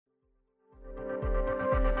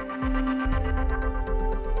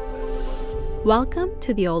Welcome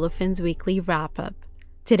to the Olefins Weekly Wrap-Up.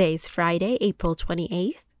 Today's Friday, April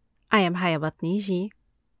 28th. I am Hayabat Niji.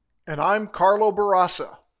 And I'm Carlo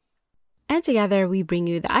Barassa. And together we bring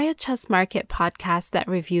you the IHS Markit podcast that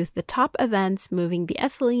reviews the top events moving the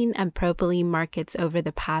ethylene and propylene markets over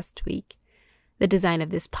the past week. The design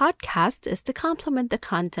of this podcast is to complement the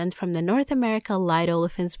content from the North America Light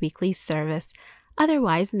Olefins Weekly service,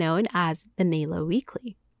 otherwise known as the NALO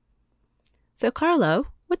Weekly. So Carlo,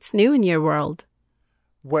 what's new in your world?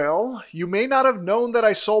 Well, you may not have known that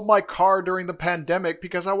I sold my car during the pandemic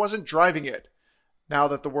because I wasn't driving it. Now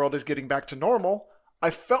that the world is getting back to normal,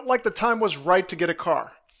 I felt like the time was right to get a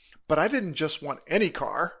car. But I didn't just want any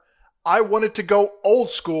car. I wanted to go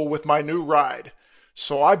old school with my new ride.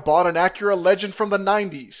 So I bought an Acura Legend from the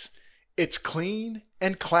 90s. It's clean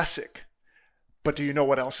and classic. But do you know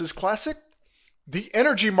what else is classic? The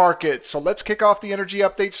energy market. So let's kick off the energy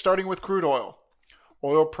update starting with crude oil.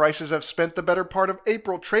 Oil prices have spent the better part of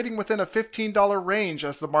April trading within a $15 range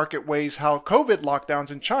as the market weighs how COVID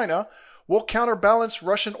lockdowns in China will counterbalance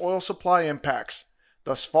Russian oil supply impacts.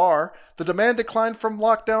 Thus far, the demand decline from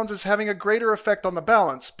lockdowns is having a greater effect on the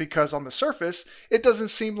balance because on the surface, it doesn't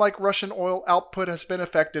seem like Russian oil output has been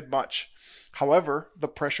affected much. However, the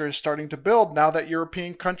pressure is starting to build now that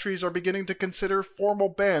European countries are beginning to consider formal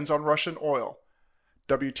bans on Russian oil.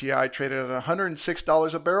 WTI traded at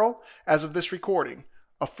 $106 a barrel as of this recording,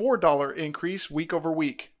 a $4 increase week over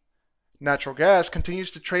week. Natural gas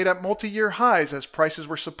continues to trade at multi-year highs as prices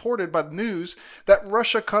were supported by the news that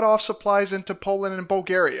Russia cut off supplies into Poland and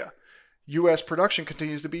Bulgaria. U.S. production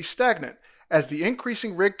continues to be stagnant as the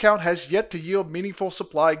increasing rig count has yet to yield meaningful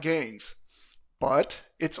supply gains. But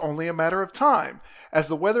it's only a matter of time as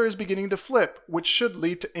the weather is beginning to flip, which should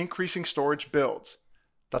lead to increasing storage builds.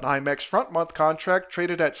 The NYMEX front month contract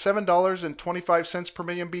traded at $7.25 per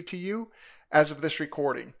million BTU as of this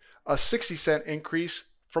recording, a 60-cent increase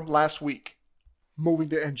from last week. Moving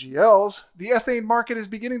to NGLs, the ethane market is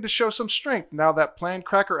beginning to show some strength now that planned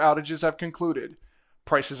cracker outages have concluded.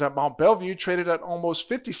 Prices at Mont Belvieu traded at almost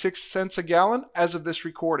 56 cents a gallon as of this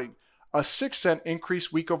recording, a 6-cent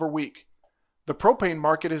increase week over week. The propane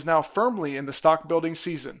market is now firmly in the stock building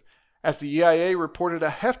season, as the EIA reported a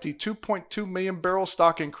hefty 2.2 million barrel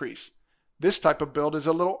stock increase. This type of build is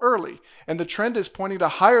a little early, and the trend is pointing to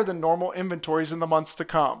higher than normal inventories in the months to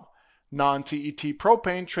come. Non-TET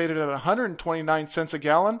propane traded at 129 cents a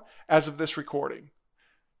gallon as of this recording.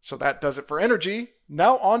 So that does it for energy.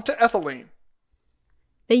 Now on to ethylene.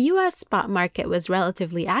 The U.S. spot market was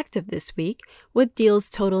relatively active this week, with deals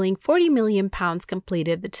totaling 40 million pounds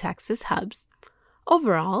completed at the Texas hubs.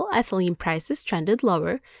 Overall, ethylene prices trended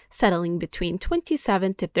lower, settling between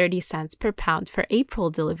 27 to 30 cents per pound for April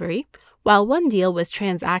delivery, while one deal was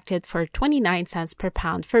transacted for 29 cents per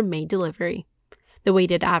pound for May delivery. The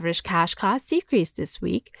weighted average cash cost decreased this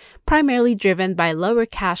week, primarily driven by lower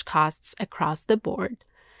cash costs across the board.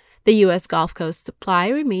 The U.S. Gulf Coast supply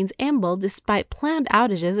remains ample despite planned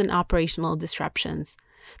outages and operational disruptions.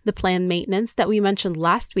 The planned maintenance that we mentioned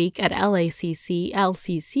last week at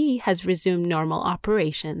LACC/LCC has resumed normal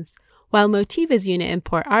operations, while Motiva's unit in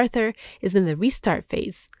Port Arthur is in the restart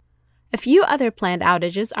phase. A few other planned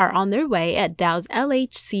outages are on their way at Dow's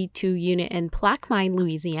LHC2 unit in Plaquemine,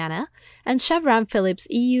 Louisiana, and Chevron Phillips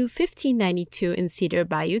EU 1592 in Cedar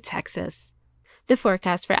Bayou, Texas. The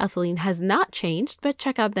forecast for ethylene has not changed, but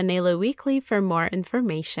check out the NALO Weekly for more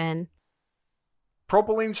information.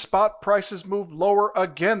 Propylene spot prices moved lower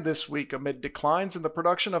again this week amid declines in the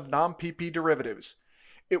production of non-PP derivatives.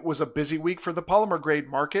 It was a busy week for the polymer grade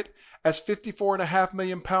market, as 54.5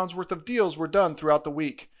 million pounds worth of deals were done throughout the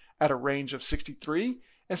week, at a range of 63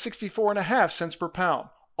 and 64.5 cents per pound,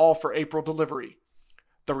 all for April delivery.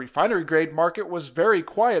 The refinery grade market was very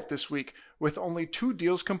quiet this week, with only 2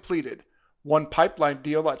 deals completed, one pipeline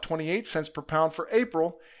deal at 28 cents per pound for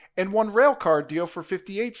April, and one railcar deal for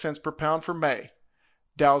 58 cents per pound for May.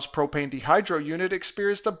 Dow's propane dehydro unit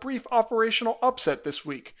experienced a brief operational upset this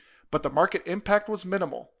week, but the market impact was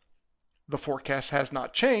minimal. The forecast has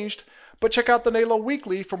not changed, but check out the NALO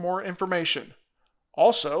Weekly for more information.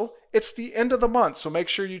 Also, it's the end of the month, so make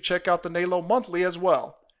sure you check out the NALO Monthly as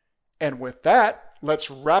well. And with that,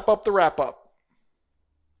 let's wrap up the wrap-up.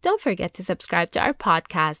 Don't forget to subscribe to our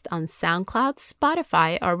podcast on SoundCloud,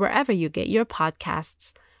 Spotify, or wherever you get your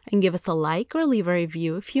podcasts, and give us a like or leave a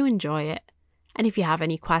review if you enjoy it. And if you have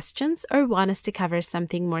any questions or want us to cover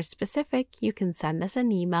something more specific, you can send us an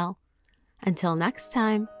email. Until next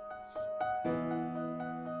time.